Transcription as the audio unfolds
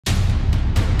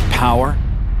power,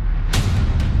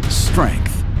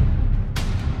 strength,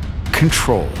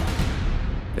 control.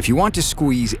 If you want to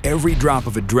squeeze every drop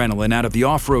of adrenaline out of the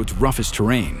off-road's roughest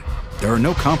terrain, there are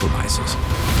no compromises.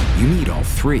 You need all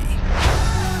three.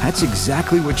 That's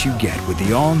exactly what you get with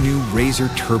the all-new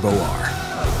RZR Turbo R.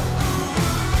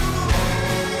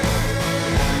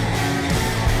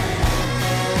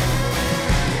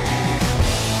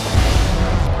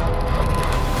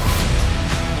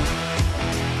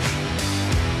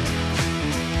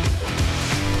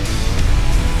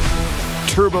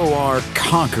 Turbo R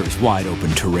conquers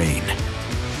wide-open terrain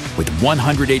with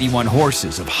 181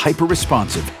 horses of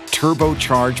hyper-responsive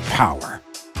turbocharged power,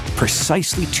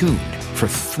 precisely tuned for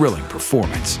thrilling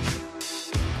performance.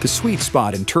 The sweet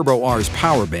spot in Turbo R's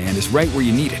power band is right where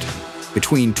you need it,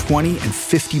 between 20 and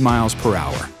 50 miles per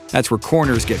hour. That's where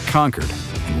corners get conquered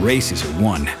and races are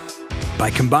won.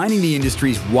 By combining the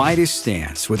industry's widest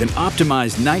stance with an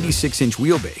optimized 96-inch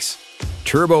wheelbase,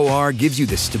 Turbo R gives you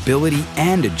the stability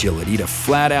and agility to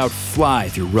flat-out fly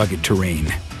through rugged terrain.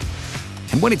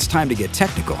 And when it's time to get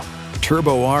technical,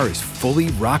 Turbo R is fully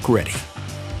rock-ready.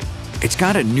 It's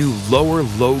got a new lower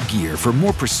low gear for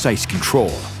more precise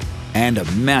control and a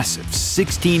massive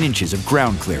 16 inches of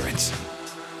ground clearance.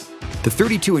 The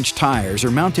 32-inch tires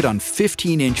are mounted on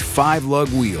 15-inch 5-lug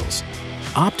wheels,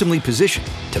 optimally positioned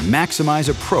to maximize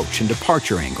approach and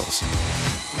departure angles.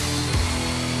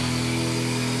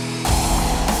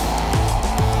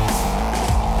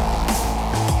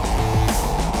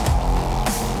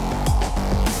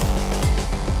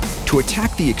 To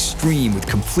attack the extreme with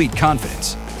complete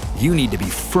confidence, you need to be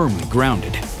firmly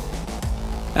grounded.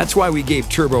 That's why we gave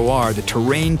Turbo R the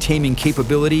terrain-taming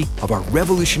capability of our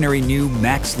revolutionary new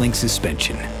MaxLink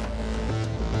suspension.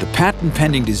 The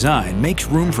patent-pending design makes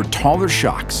room for taller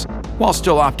shocks while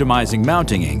still optimizing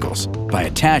mounting angles by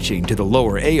attaching to the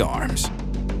lower A-arms.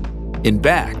 In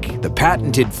back, the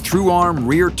patented through-arm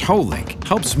rear toe link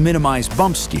helps minimize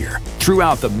bump steer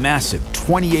throughout the massive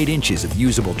 28 inches of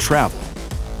usable travel.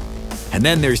 And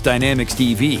then there's Dynamics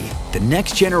DV, the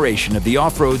next generation of the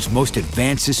off-road's most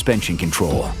advanced suspension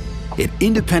control. It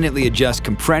independently adjusts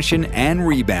compression and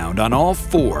rebound on all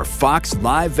 4 Fox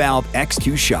Live Valve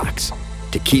X2 shocks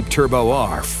to keep Turbo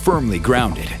R firmly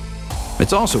grounded.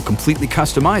 It's also completely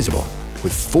customizable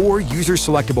with 4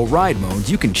 user-selectable ride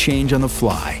modes you can change on the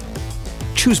fly.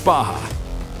 Choose Baja,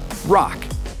 Rock,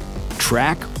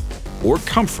 Track, or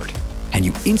Comfort, and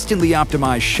you instantly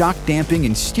optimize shock damping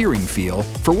and steering feel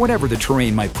for whatever the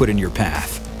terrain might put in your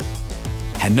path.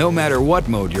 And no matter what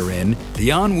mode you're in, the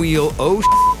on-wheel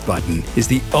 "Oh button is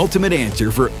the ultimate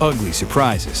answer for ugly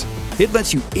surprises. It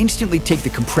lets you instantly take the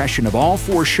compression of all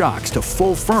 4 shocks to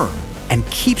full firm and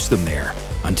keeps them there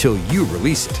until you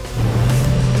release it.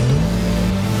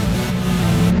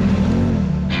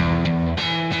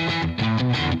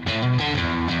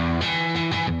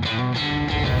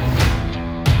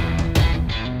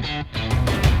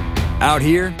 Out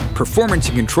here, performance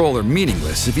and control are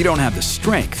meaningless if you don't have the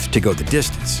strength to go the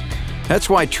distance. That's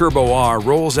why Turbo R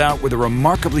rolls out with a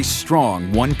remarkably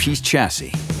strong one-piece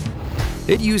chassis.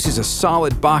 It uses a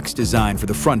solid box design for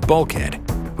the front bulkhead,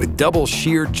 with double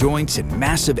shear joints and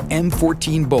massive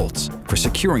M14 bolts for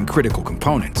securing critical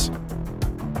components.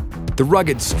 The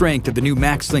rugged strength of the new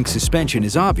MaxLink suspension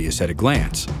is obvious at a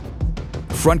glance.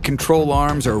 Front control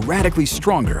arms are radically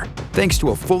stronger thanks to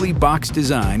a fully boxed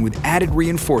design with added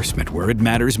reinforcement where it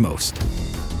matters most.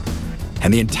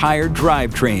 And the entire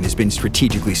drivetrain has been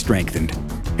strategically strengthened,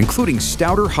 including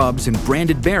stouter hubs and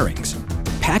branded bearings,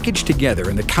 packaged together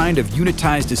in the kind of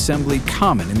unitized assembly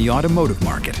common in the automotive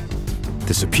market.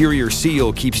 The superior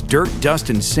seal keeps dirt, dust,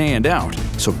 and sand out,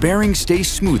 so bearings stay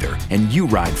smoother and you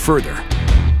ride further.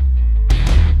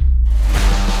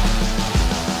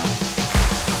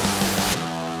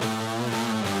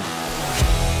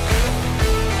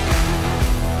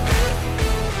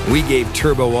 We gave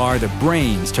Turbo R the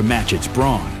brains to match its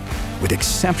brawn, with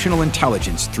exceptional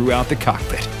intelligence throughout the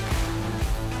cockpit.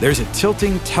 There's a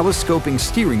tilting, telescoping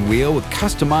steering wheel with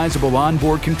customizable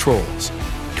onboard controls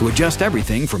to adjust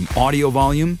everything from audio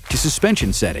volume to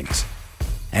suspension settings,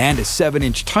 and a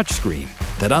 7-inch touchscreen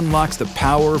that unlocks the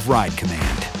power of Ride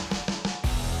Command.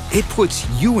 It puts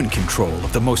you in control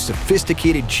of the most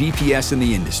sophisticated GPS in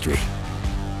the industry.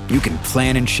 You can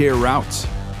plan and share routes,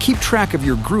 keep track of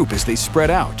your group as they spread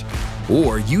out,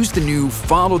 or use the new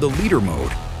Follow the Leader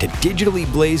mode to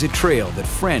digitally blaze a trail that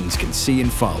friends can see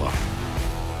and follow.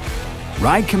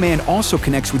 Ride Command also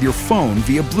connects with your phone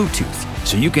via Bluetooth,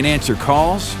 so you can answer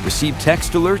calls, receive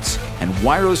text alerts, and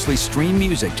wirelessly stream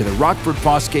music to the Rockford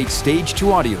Fosgate Stage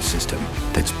 2 audio system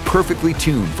that's perfectly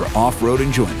tuned for off-road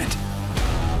enjoyment.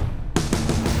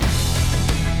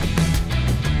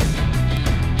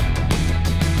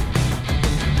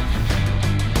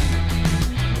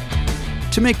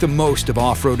 To make the most of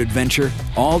off-road adventure,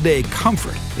 all-day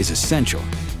comfort is essential.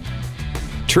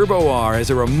 Turbo R has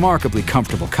a remarkably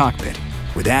comfortable cockpit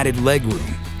with added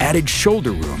legroom, added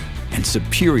shoulder room, and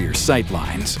superior sight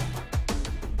lines.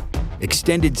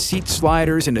 Extended seat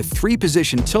sliders and a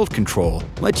 3-position tilt control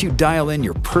let you dial in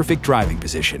your perfect driving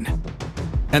position.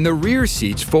 And the rear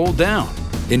seats fold down,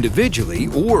 individually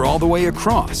or all the way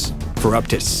across, for up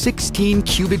to 16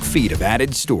 cubic feet of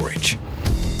added storage.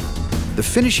 The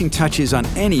finishing touches on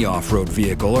any off-road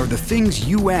vehicle are the things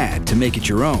you add to make it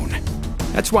your own.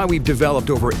 That's why we've developed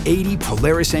over 80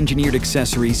 Polaris-engineered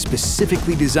accessories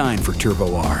specifically designed for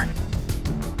Turbo R.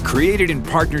 Created in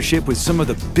partnership with some of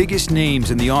the biggest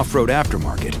names in the off-road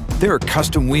aftermarket, there are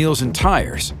custom wheels and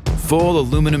tires, full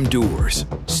aluminum doors,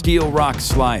 steel rock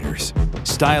sliders,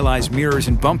 stylized mirrors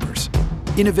and bumpers,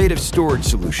 innovative storage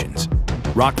solutions,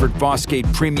 Rockford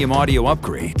Fosgate premium audio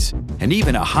upgrades, and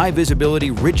even a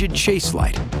high-visibility rigid chase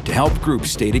light to help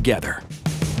groups stay together.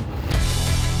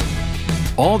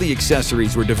 All the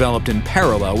accessories were developed in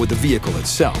parallel with the vehicle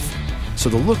itself, so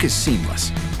the look is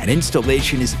seamless and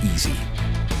installation is easy.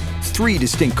 3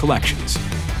 distinct collections: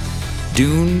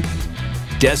 Dune,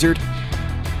 Desert,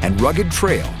 and Rugged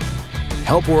Trail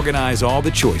help organize all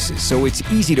the choices so it's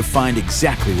easy to find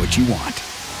exactly what you want.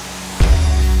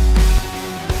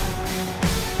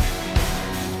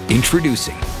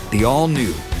 Introducing the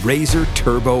all-new RZR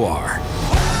Turbo R.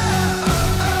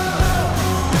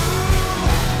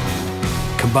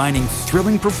 Combining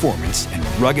thrilling performance and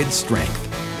rugged strength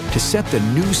to set the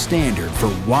new standard for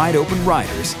wide-open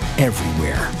riders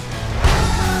everywhere.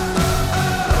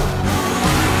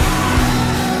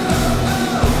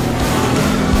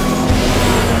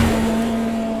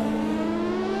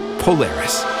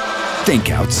 Polaris.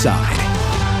 Think outside.